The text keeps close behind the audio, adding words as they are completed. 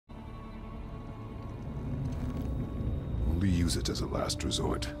only use it as a last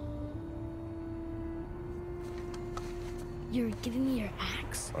resort. You're giving me your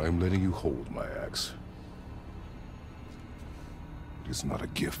axe? I'm letting you hold my axe. It is not a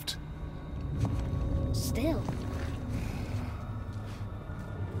gift. Still.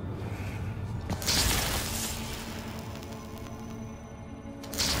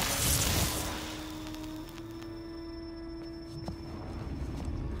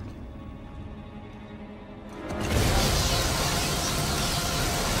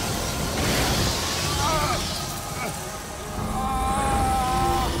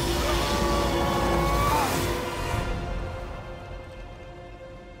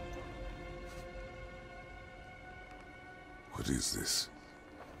 What is this?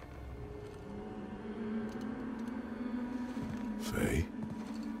 Faye?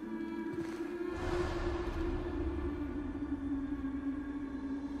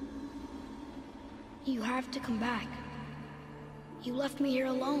 You have to come back. You left me here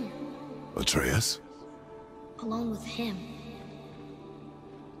alone. Atreus? Alone with him.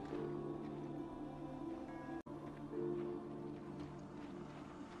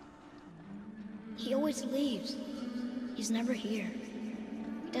 He always leaves. He's never here.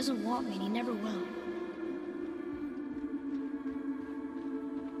 He doesn't want me and he never will.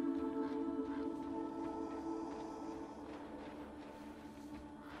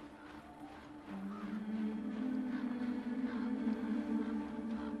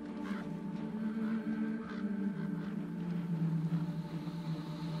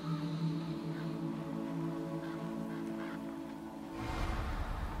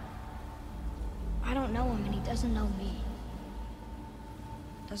 I don't know him and he doesn't know me.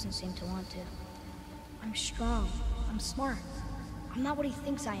 Doesn't seem to want to. I'm strong. I'm smart. I'm not what he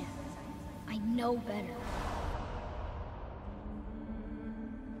thinks I am. I know better.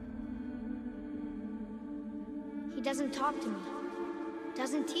 He doesn't talk to me.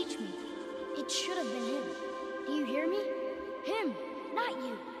 Doesn't teach me. It should have been him. Do you hear me? Him, not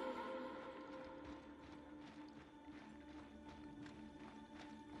you.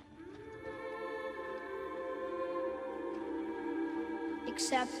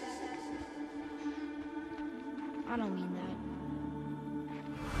 Except, I don't mean that.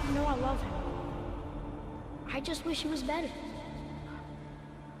 You know I love him. I just wish he was better.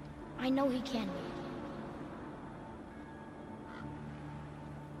 I know he can be.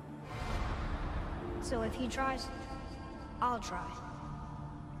 So if he tries, I'll try.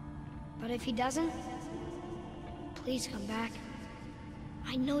 But if he doesn't, please come back.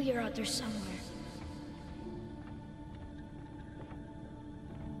 I know you're out there somewhere.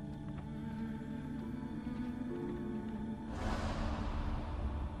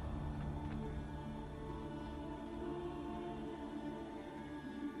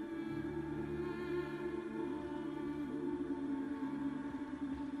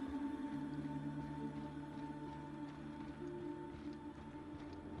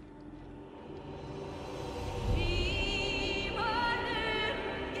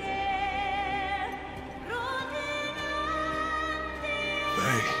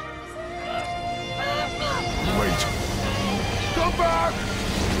 Come back!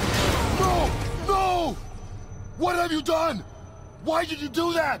 No! No! What have you done? Why did you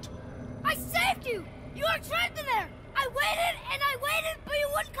do that? I saved you! You were trapped in there! I waited and I waited, but you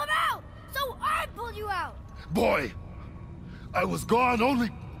wouldn't come out! So I pulled you out! Boy! I was gone only...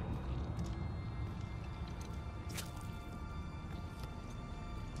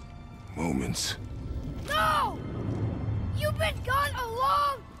 moments. No! You've been gone a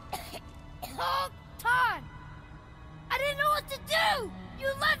long, long time! I didn't know what to do! You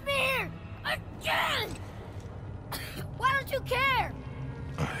left me here! Again! Why don't you care?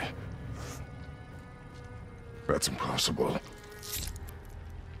 That's impossible.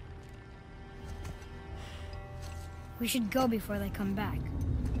 We should go before they come back.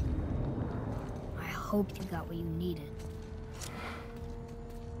 I hope you got what you needed.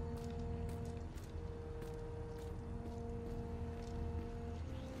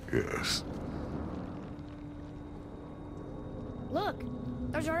 Yes. Look!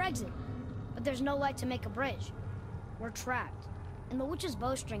 There's our exit. But there's no light to make a bridge. We're trapped. And the witch's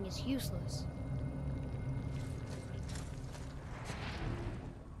bowstring is useless.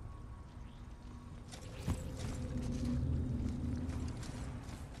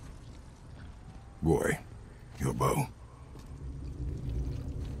 Boy, your bow.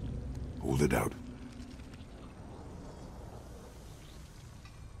 Hold it out.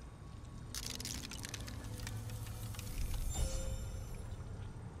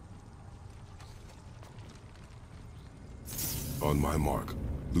 On my mark,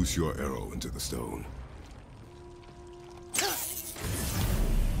 loose your arrow into the stone.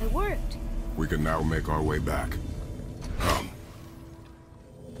 It worked. We can now make our way back. Come.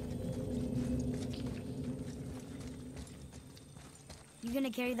 You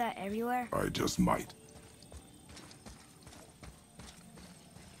gonna carry that everywhere? I just might.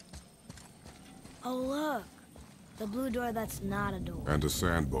 Oh, look. The blue door that's not a door. And a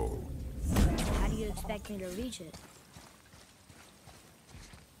sand bowl. How do you expect me to reach it?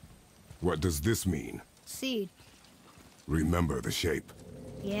 What does this mean? Seed. Remember the shape.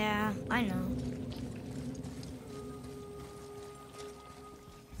 Yeah, I know.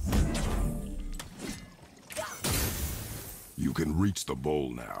 You can reach the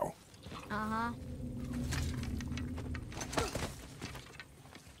bowl now. Uh-huh.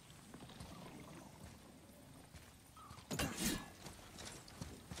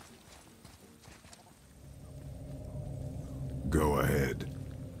 Go ahead.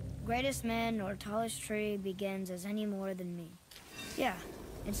 Greatest man or tallest tree begins as any more than me. Yeah,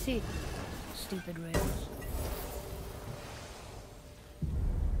 it's seed. Stupid rails.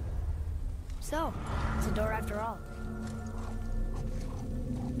 So, it's a door after all.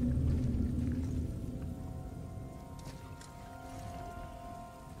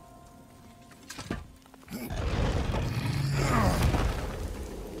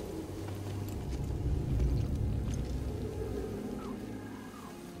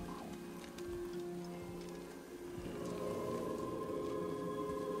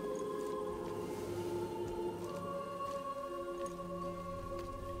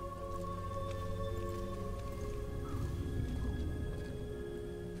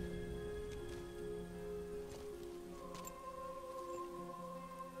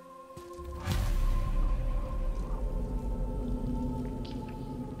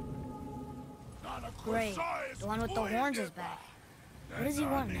 Great. The one with the horns is back. What does he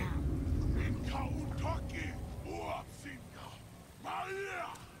want now?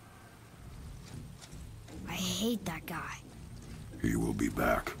 I hate that guy. He will be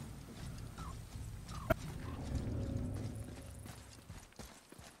back.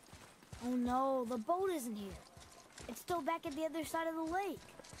 Oh no, the boat isn't here. It's still back at the other side of the lake.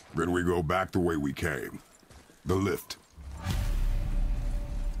 Then we go back the way we came. The lift.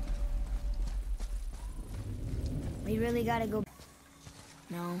 We really gotta go.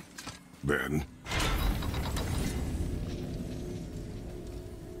 No. Then.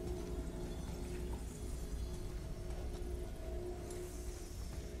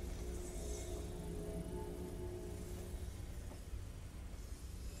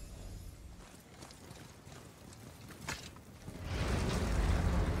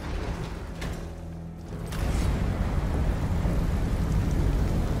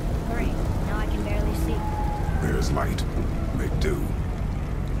 Great. Now I can barely see. There's light. Make do.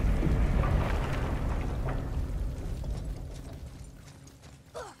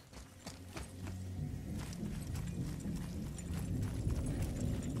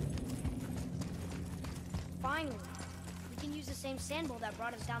 Finally, we can use the same sand bowl that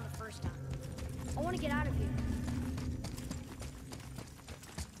brought us down the first time. I want to get out of here.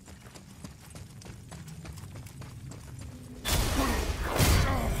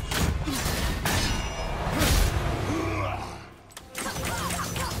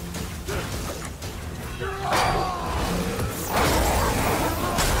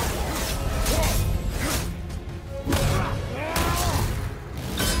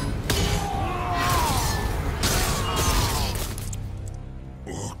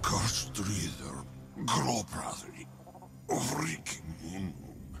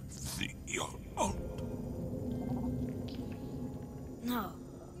 No,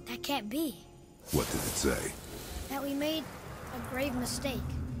 that can't be. What did it say? That we made a grave mistake.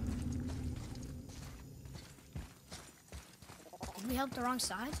 Did we help the wrong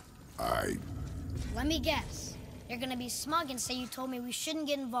side? Let me guess. You're gonna be smug and say you told me we shouldn't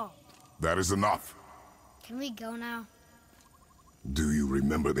get involved. That is enough. Can we go now? Do you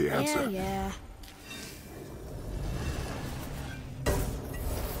remember the answer? Yeah.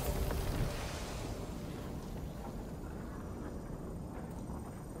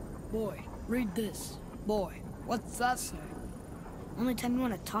 Boy, read this. Boy, what's that say? Only time you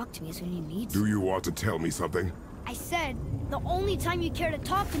want to talk to me is when you need Do you want to tell me something? I said, the only time you care to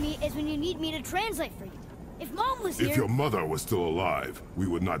talk to me is when you need me to translate for you. If Mom was here... If your mother was still alive, we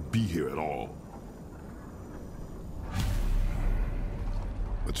would not be here at all.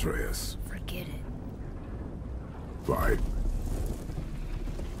 Atreus. Forget it. Fine.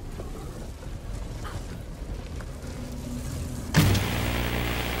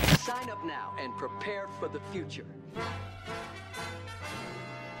 Sign up now and prepare for the future.